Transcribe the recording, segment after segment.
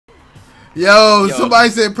Yo, somebody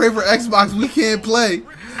said pray for Xbox. We can't play.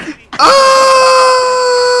 Oh!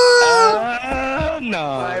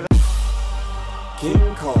 No.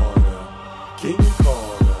 King Carter, King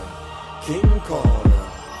Carter, King Carter,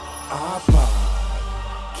 iPod,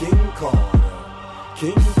 King Carter,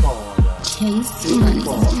 King Carter, King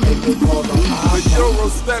Carter, the Euro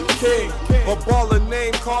Step King, a baller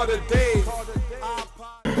named Carter Dave.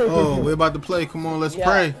 Oh, we're about to play. Come on, let's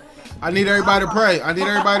pray. I need everybody to pray. I need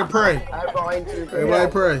everybody to pray. I'm going to pray.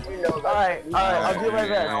 Everybody pray. Alright, I'll do my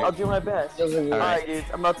best. I'll do my best. Alright, dudes,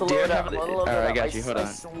 I'm about to load up. Alright, I got you. Hold on.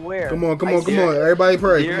 I swear. Come on. Everybody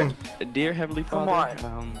pray. Come on. Dear Heavenly Father,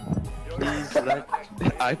 please let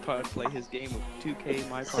iPod play his game of 2K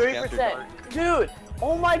MyPARK after dark. 30%. Dude,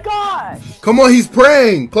 oh my gosh. Come on, he's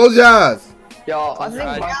praying. Close your eyes. Yo, I think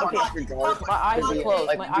my eyes are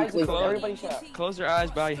closed. My eyes are closed. Everybody shut up. Close your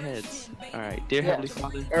eyes, bow your heads. Alright, dear Heavenly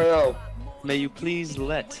Father, may you please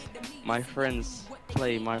let my friends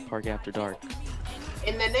play MyPARK after dark.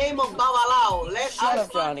 In the name of Babalao, let Shut us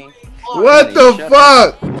up, Johnny. What the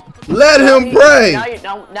fuck? Let him pray.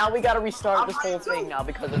 Now we gotta restart this whole thing now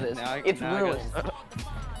because of this. It's ruined.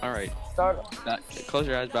 Alright. Start. Close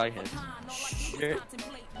your eyes, bow your heads.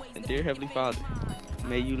 Dear Heavenly Father,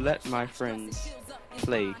 may you let my friends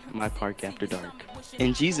play MyPARK after dark.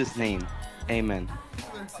 In Jesus' name, amen.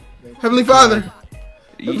 Heavenly Father.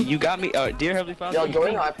 You got me, dear Heavenly Father. Yo,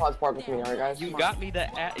 join the iPod's park with me, alright, guys. You got me the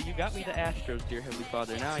Astros, dear Heavenly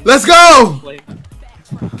Father. Now Let's go.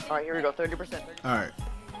 Alright, here we go. 30%. Alright,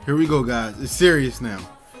 here we go, guys. It's serious now.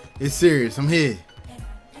 It's serious. I'm here.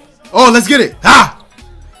 Oh, let's get it. Ha!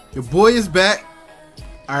 Your boy is back.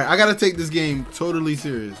 Alright, I gotta take this game totally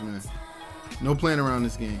serious, man. No playing around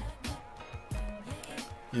this game. You know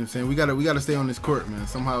what I'm saying? We gotta stay on this court, man.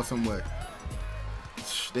 Somehow, some way.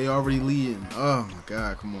 They already leading. Oh my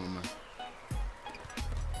god, come on,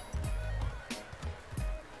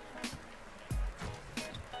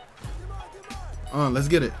 man. Let's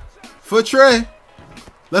get it. Foot tray.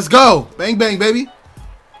 Let's go. Bang bang, baby.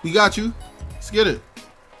 We got you. Let's get it.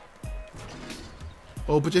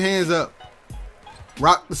 Oh, put your hands up.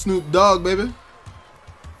 Rock the Snoop Dogg, baby.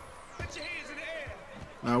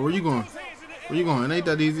 Now, where you going? Where you going? It ain't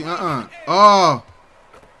that easy. Oh.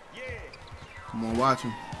 Come on, watch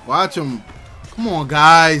him. Watch him. Come on,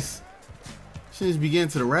 guys. Shouldn't just be getting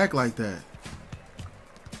to the rack like that.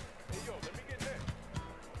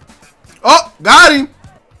 Oh, got him.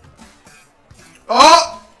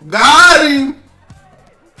 Oh, got him.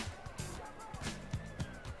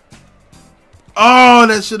 Oh,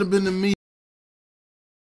 that should have been to me.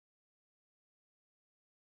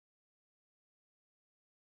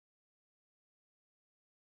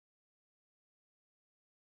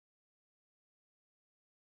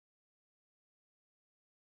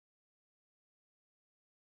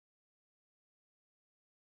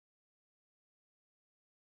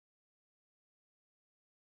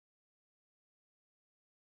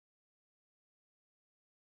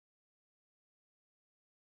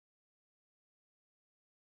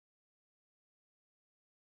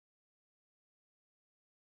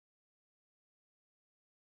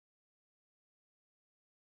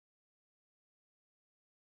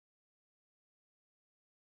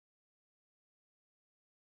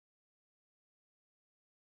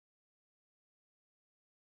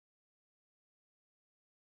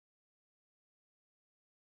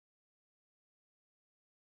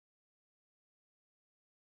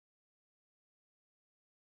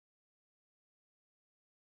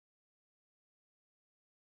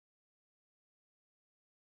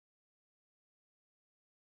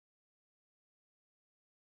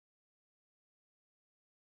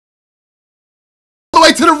 All the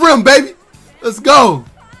way to the rim, baby. Let's go.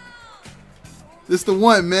 This the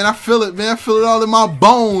one, man. I feel it, man. I feel it all in my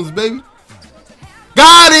bones, baby.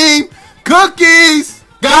 Got him. Cookies.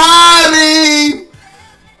 Got him.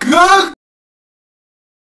 Cookies.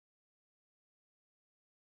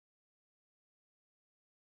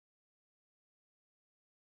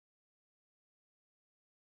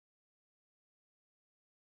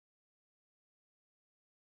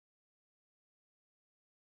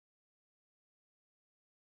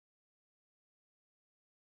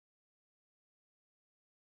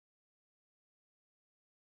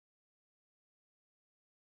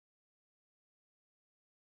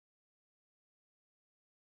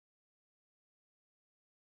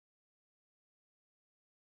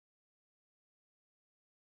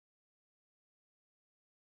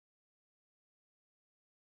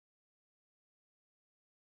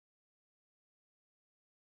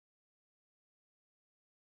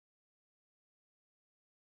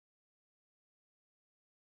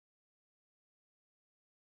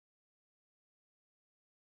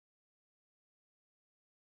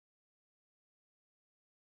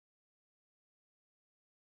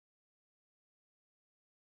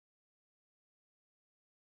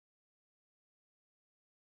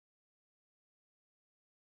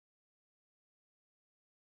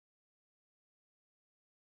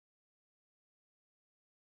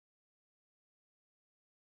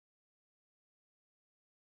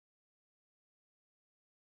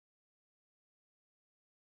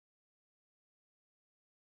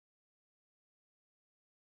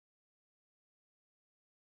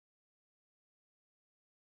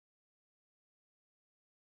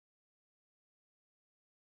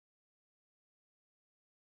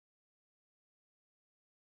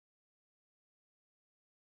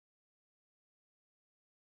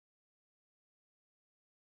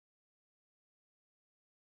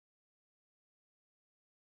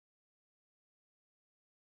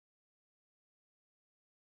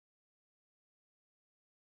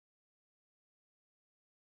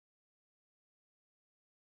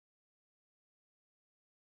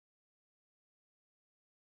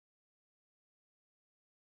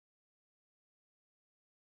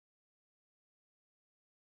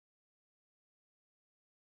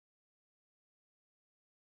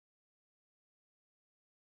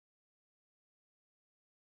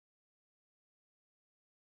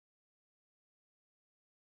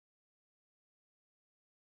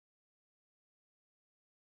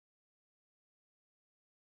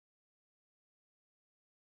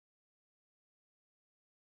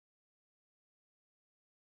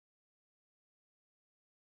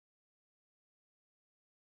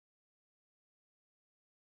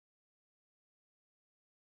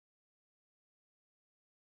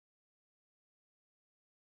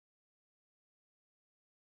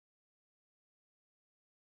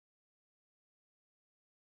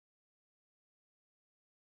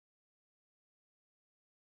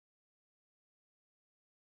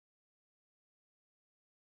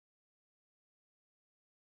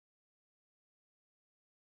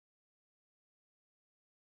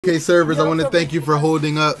 Okay, servers, I want to thank you for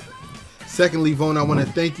holding up. Secondly, Vaughn, I want to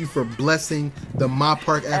thank you for blessing the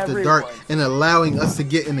MyPARK After Dark and allowing us to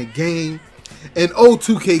get in the game. And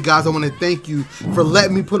 2K guys, I want to thank you for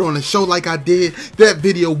letting me put on a show like I did. That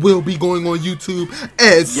video will be going on YouTube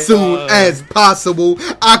as soon as possible.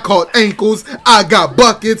 I caught ankles, I got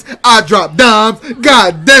buckets, I dropped dimes.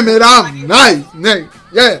 God damn it, I'm nice.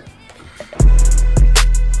 Yeah.